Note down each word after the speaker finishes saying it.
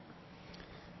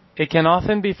It can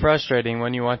often be frustrating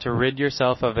when you want to rid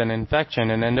yourself of an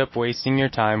infection and end up wasting your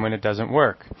time when it doesn't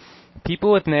work.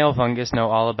 People with nail fungus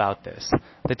know all about this.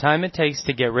 The time it takes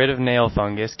to get rid of nail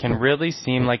fungus can really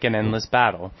seem like an endless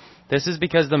battle. This is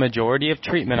because the majority of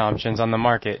treatment options on the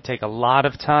market take a lot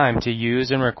of time to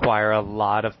use and require a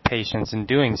lot of patience in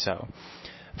doing so.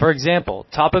 For example,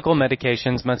 topical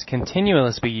medications must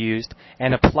continuously be used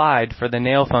and applied for the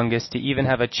nail fungus to even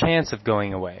have a chance of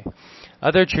going away.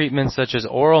 Other treatments such as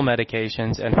oral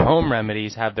medications and home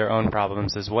remedies have their own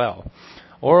problems as well.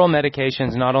 Oral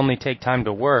medications not only take time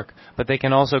to work, but they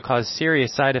can also cause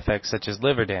serious side effects such as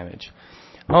liver damage.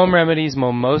 Home remedies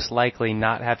will most likely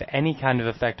not have any kind of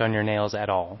effect on your nails at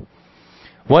all.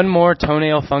 One more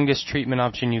toenail fungus treatment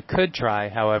option you could try,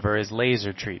 however, is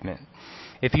laser treatment.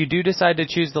 If you do decide to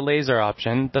choose the laser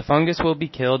option, the fungus will be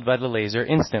killed by the laser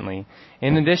instantly.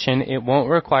 In addition, it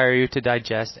won't require you to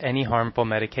digest any harmful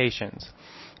medications.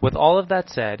 With all of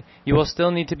that said, you will still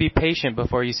need to be patient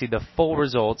before you see the full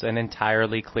results and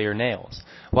entirely clear nails.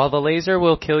 While the laser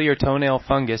will kill your toenail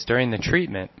fungus during the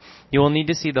treatment, you will need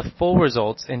to see the full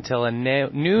results until a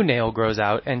new nail grows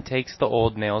out and takes the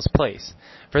old nail's place.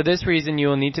 For this reason, you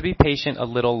will need to be patient a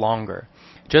little longer.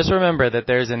 Just remember that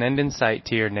there is an end in sight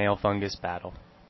to your nail fungus battle.